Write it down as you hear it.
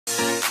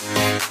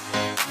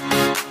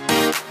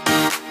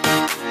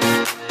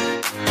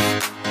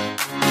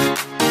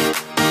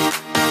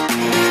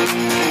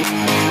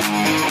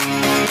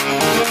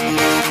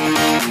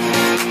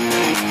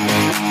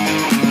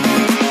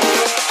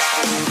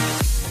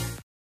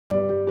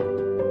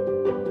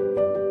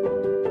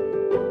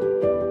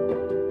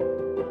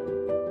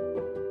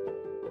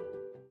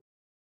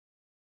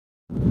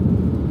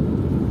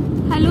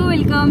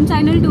welcome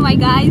channel to my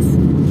guys.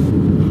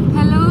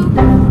 Hello.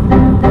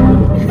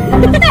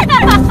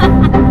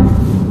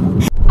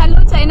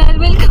 Hello channel,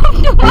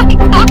 welcome to my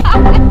guys.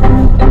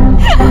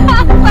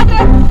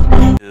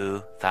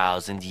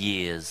 2000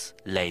 years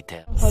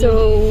later.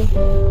 So,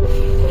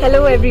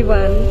 hello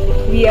everyone.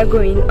 We are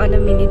going on a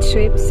mini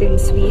trip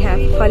since we have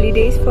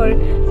holidays for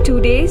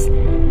 2 days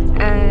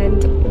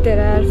and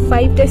there are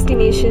 5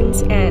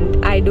 destinations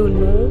and I don't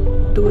know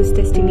those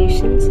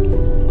destinations.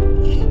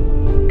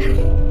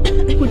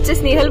 पुढचे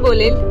स्नेहल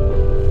बोलेल.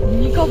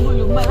 मी का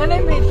बोलू, मला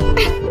नाही माहित.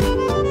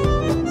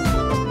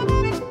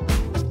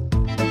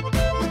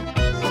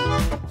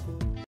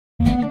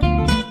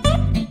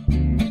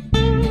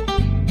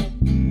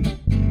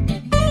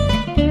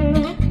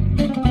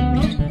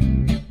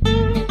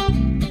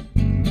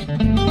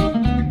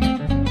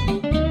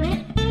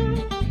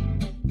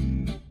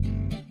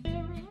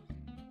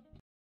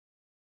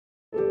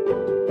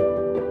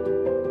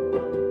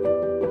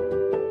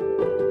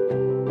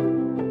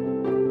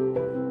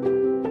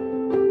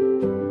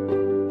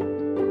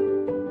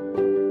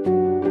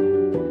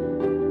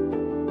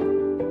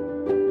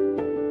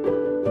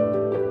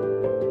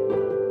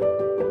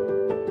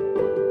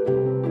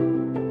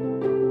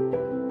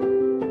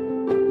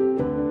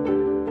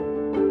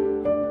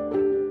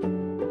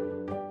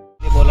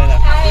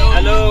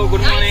 Hello,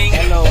 good morning.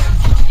 Hello.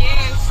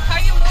 Yes. How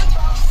you mood?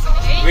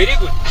 Very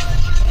good.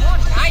 Oh,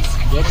 nice.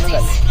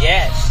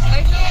 Yes.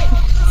 Okay.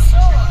 So,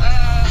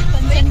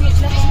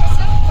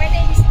 my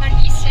name is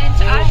Manis and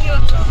I'm your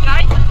tour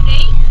guide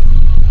today.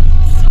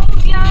 So,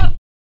 we are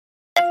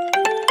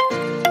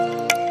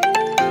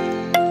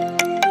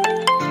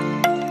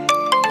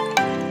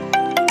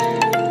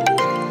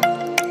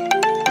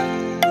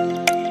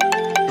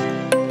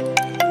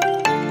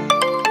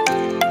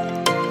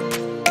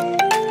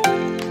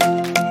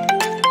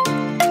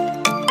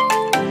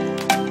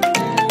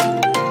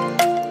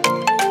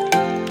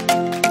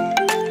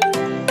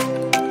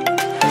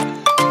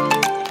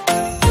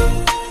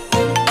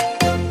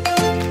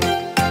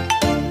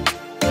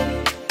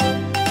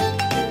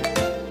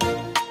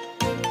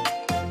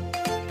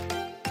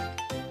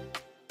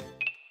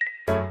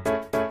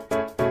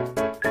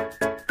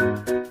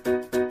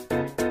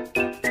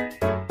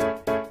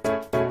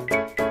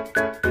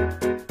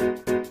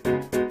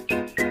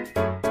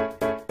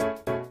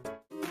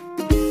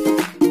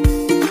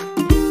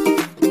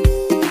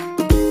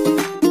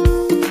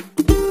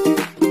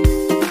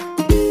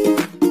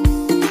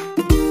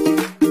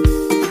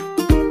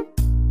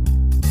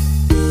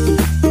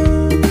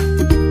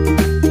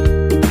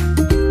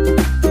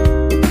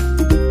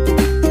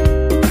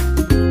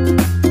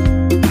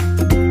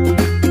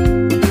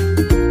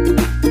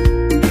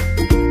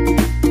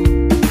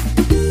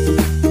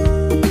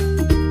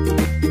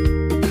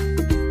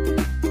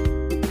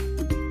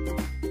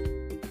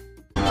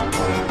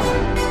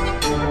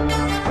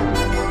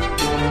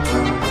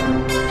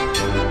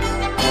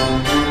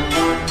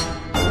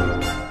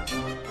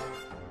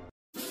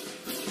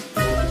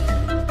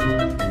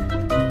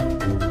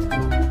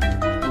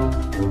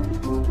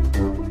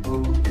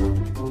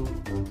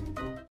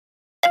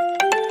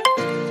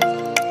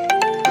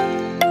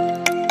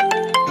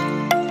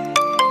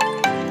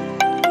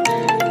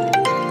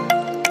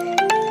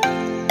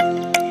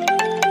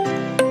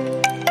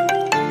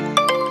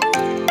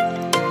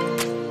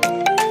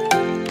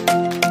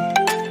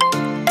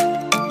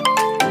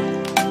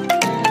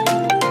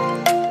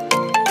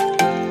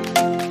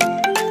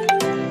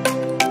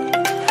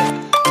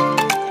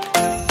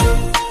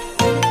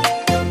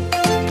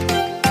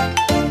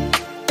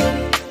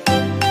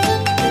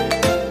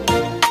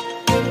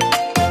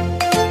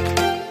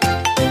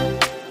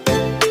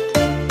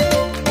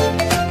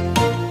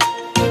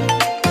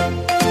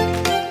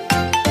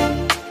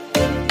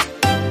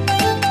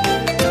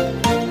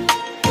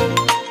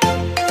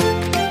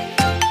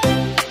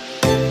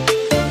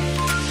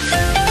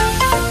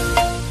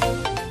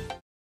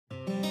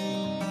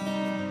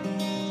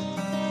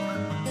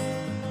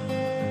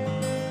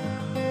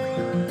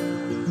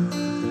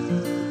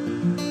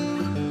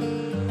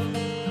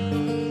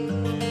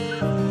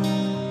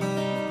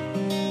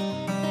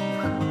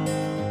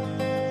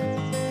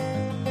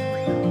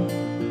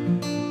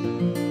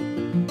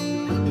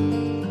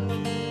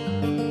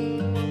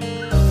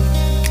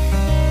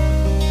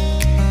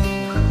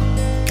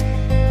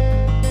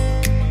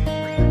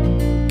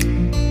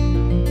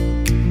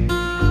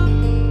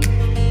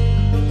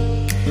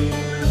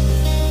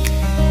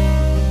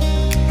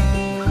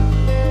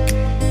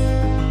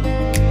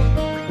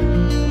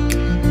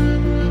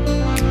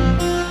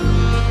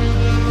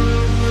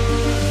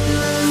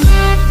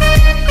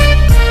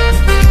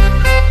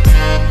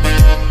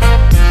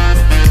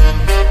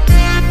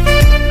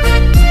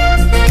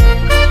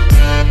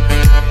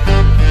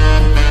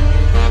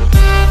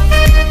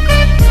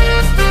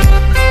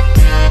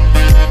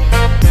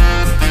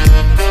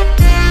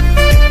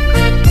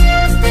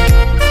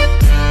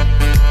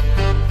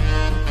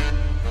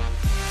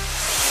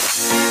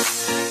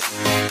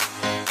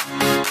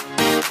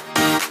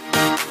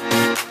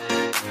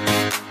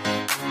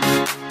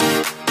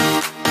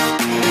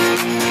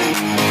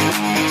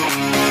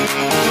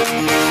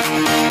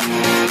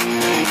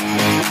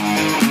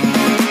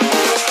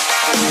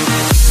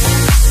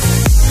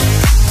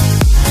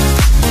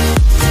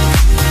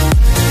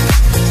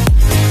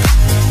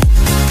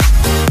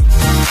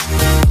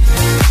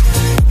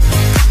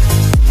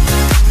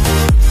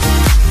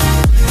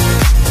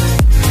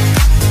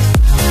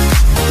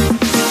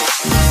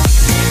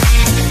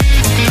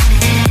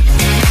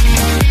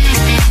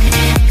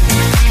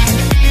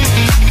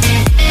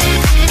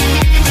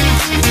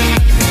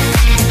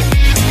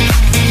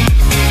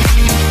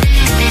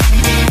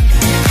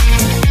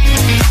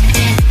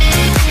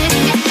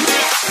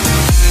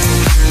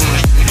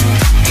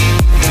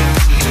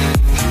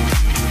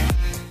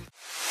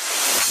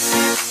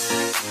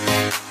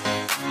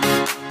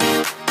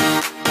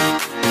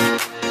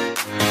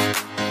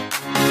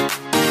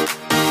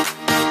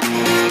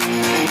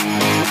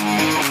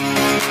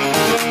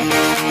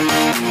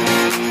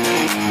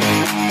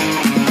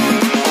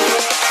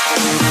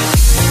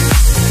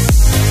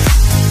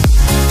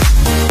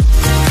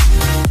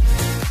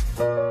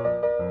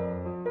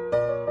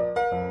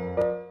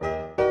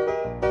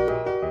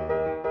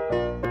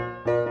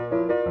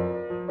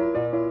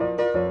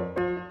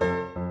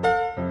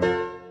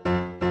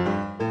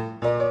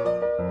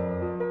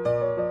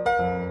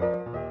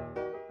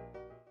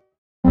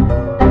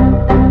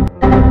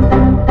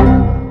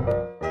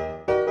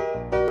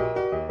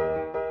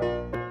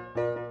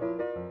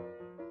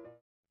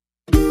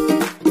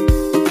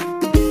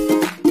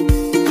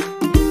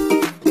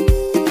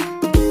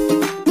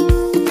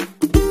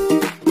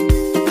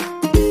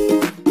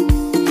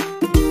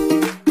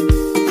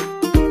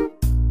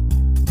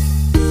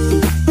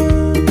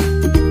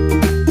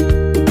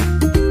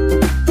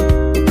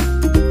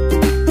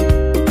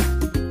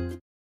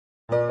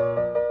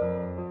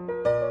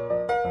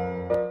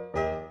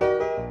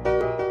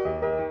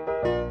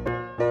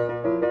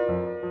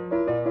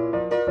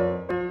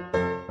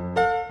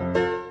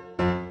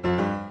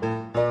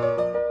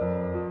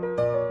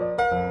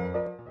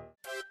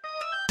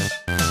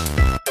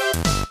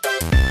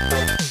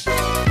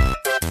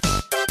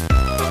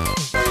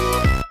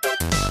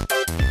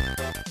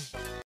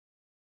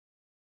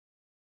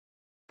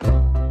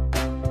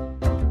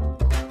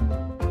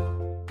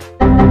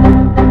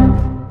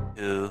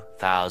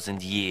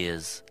 2,000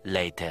 years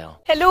later.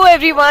 Hello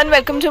everyone,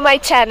 welcome to my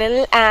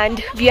channel,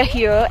 and we are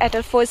here at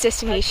our first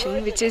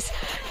destination, which is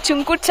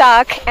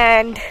Chunkurchak,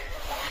 and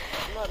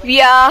we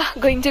are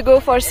going to go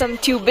for some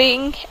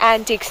tubing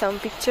and take some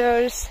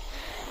pictures,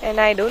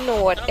 and I don't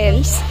know what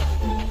else,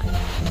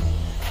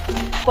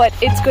 but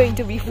it's going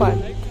to be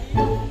fun.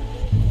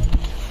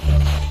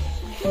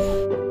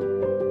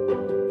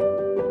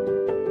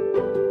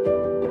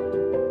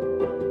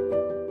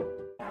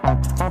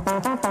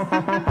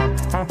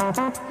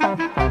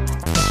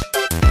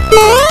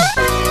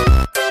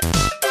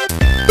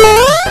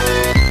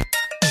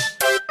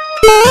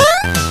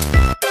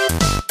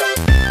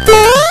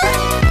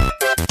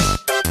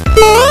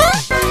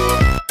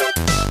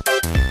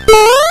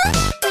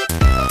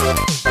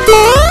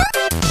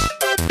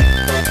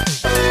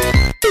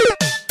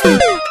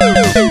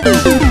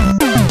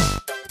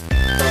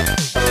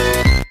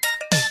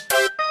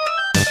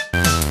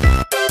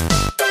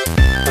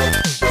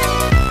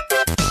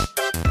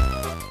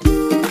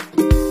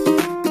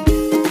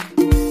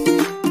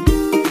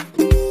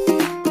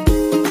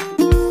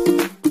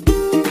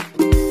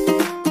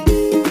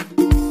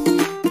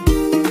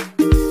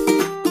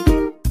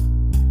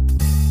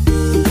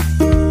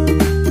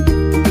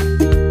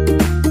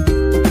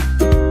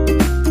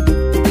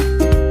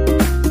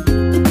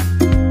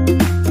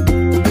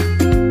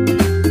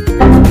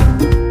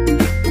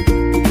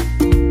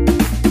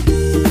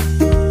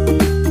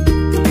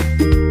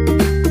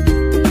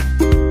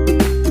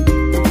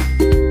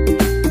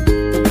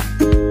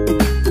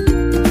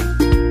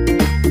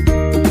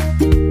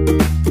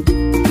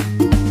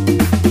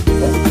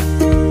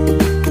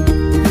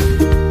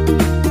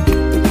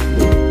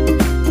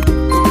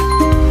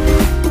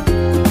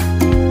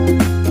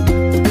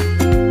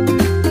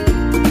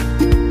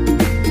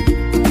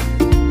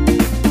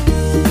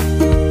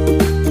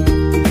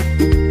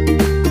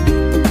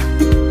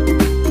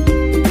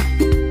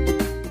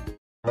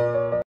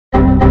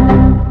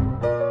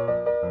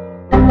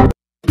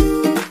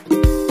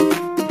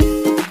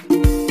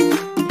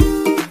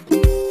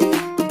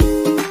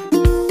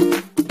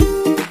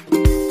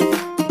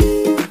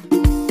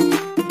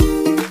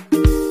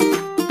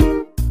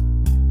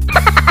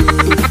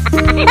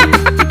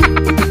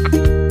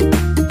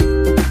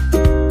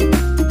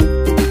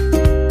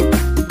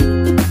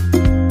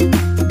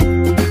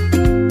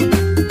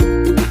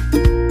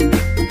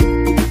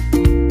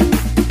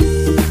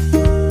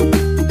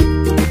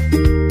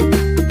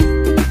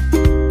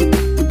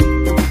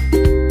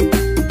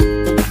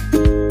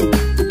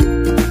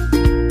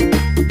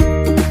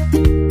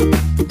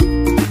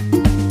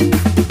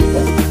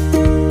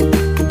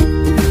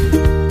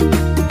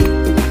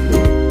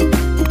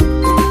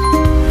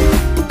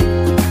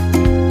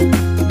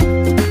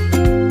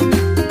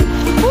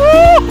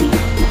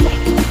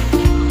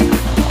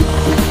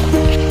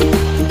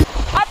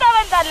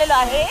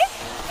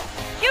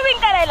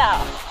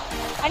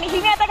 आणि ही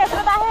मी आता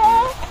कसरत आहे.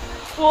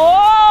 ओ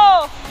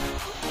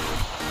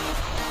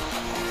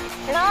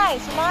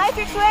nice nice,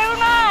 it's very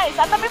nice.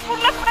 आता मी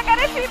पूर्ण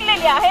प्रकारे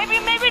फिरलेली आहे. मी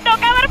may be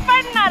डोक्यावर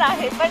पडणार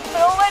आहे, पण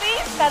नो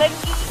वरीज, कारण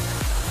की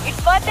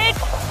it's worth it.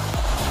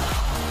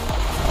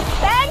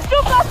 Thanks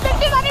to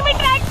perspective आणि मी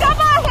ट्रॅकच्या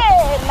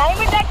बाहेर नाही,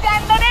 मी ट्रॅकच्या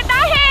अंदर येत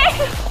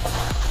आहे.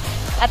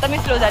 आता मी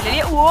स्लो झालेली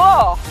आहे.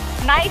 ओ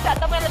नाईस.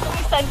 आता मला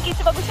तुम्ही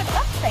सनकिस बघू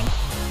शकता.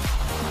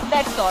 थँक्यू.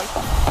 That's all.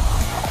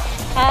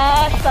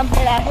 हा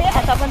संपलेला आहे.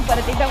 आता आपण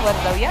परत एकदा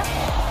वर जाऊया.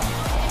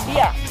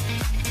 या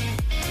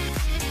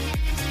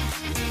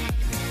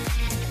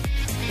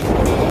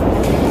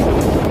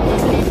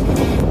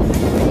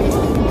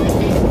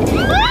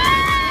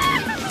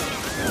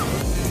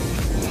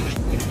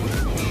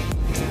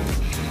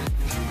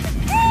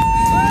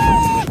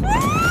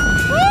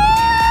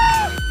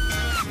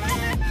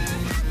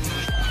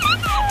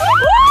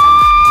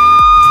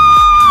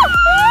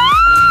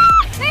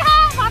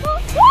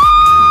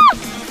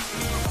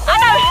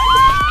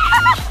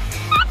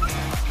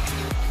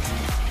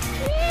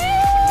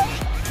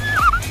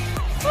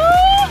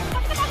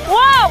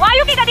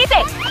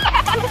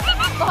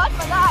बहुत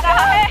मजा आ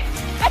रहा है.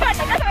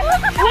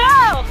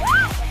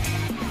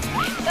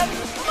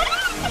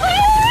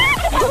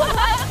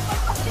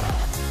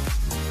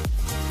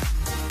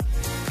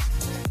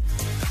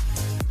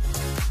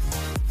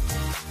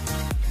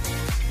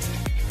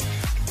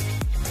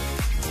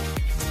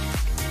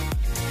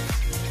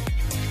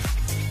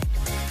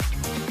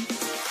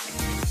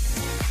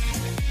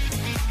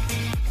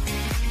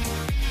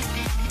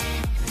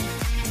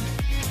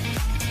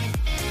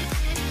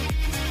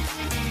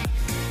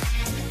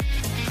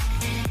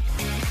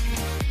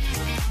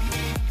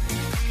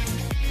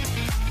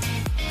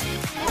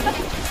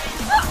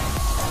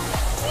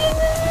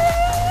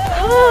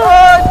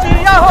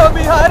 हो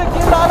बिहार की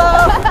लाला.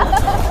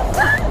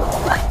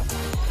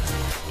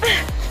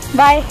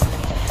 Bye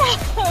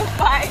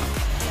bye.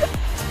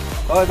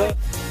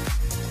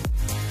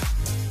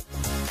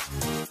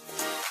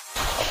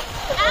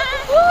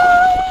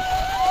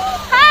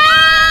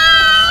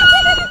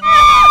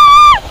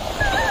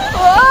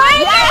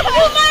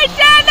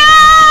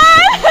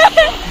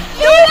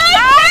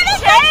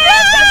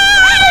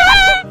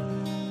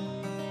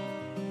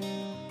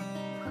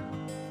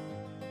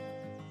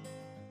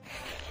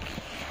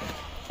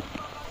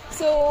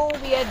 So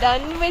we are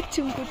done with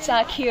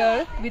Chunkurchak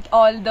here with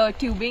all the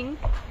tubing,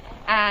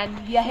 and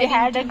we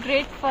had a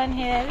great fun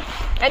here.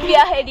 And we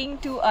are heading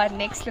to our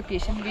next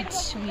location,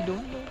 which we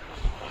don't know.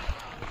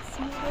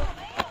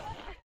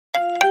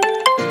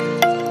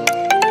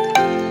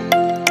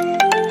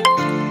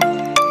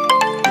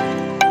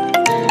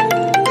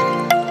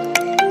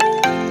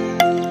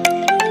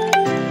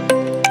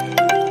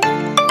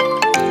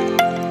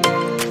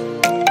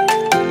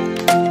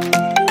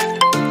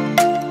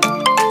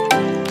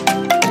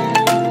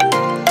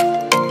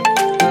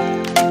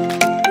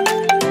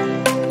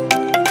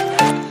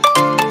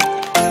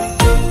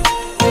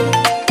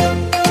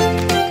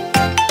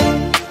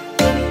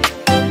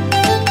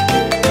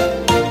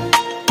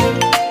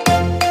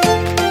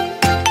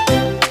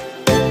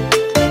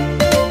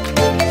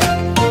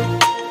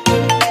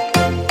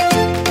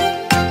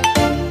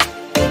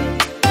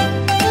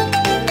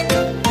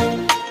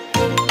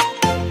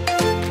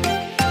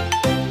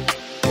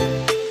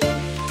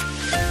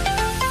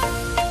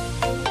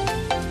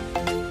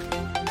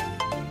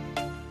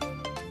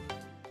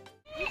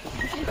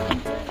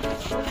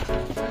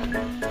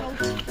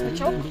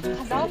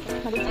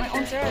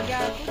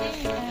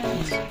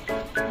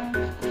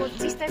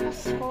 This type of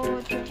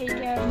for to take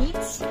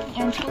meats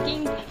and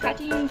cooking,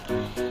 cutting,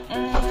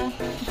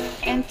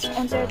 and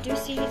on the do you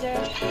see the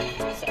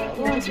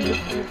ones with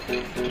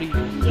three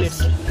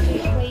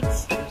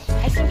plates.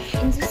 I think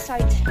in this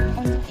side,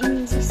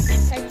 in this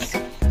side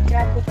there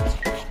are good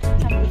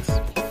hundreds.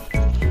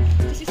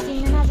 This is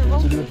in another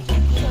one.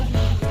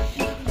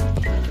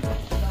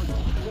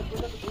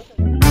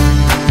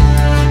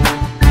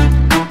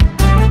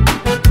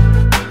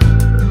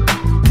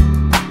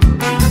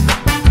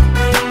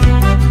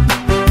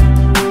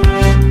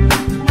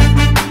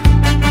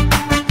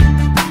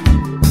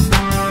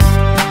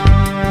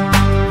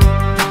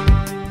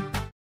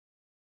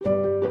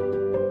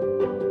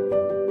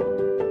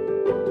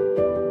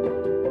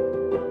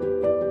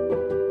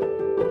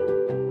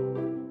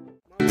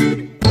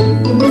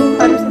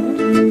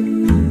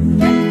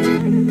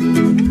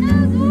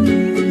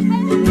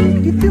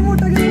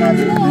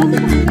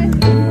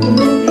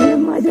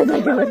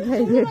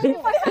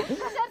 मजा